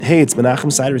Hey, it's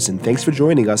Menachem Siderson. Thanks for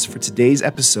joining us for today's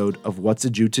episode of What's a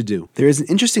Jew to Do. There is an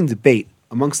interesting debate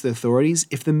amongst the authorities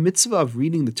if the mitzvah of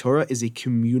reading the Torah is a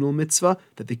communal mitzvah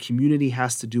that the community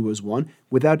has to do as one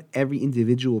without every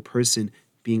individual person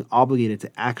being obligated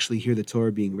to actually hear the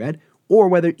Torah being read, or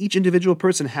whether each individual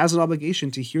person has an obligation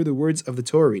to hear the words of the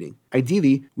Torah reading.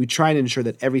 Ideally, we try to ensure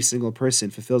that every single person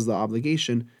fulfills the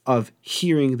obligation of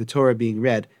hearing the Torah being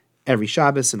read every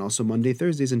Shabbos and also Monday,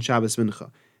 Thursdays, and Shabbos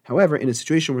Mincha. However, in a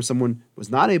situation where someone was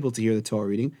not able to hear the Torah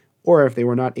reading, or if they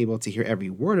were not able to hear every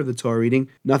word of the Torah reading,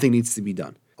 nothing needs to be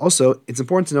done. Also, it's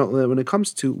important to note that when it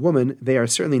comes to women, they are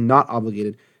certainly not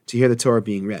obligated to hear the Torah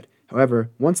being read. However,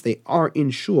 once they are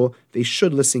in shul, they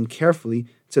should listen carefully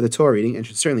to the Torah reading and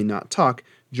should certainly not talk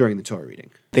during the Torah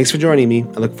reading. Thanks for joining me.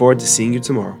 I look forward to seeing you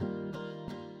tomorrow.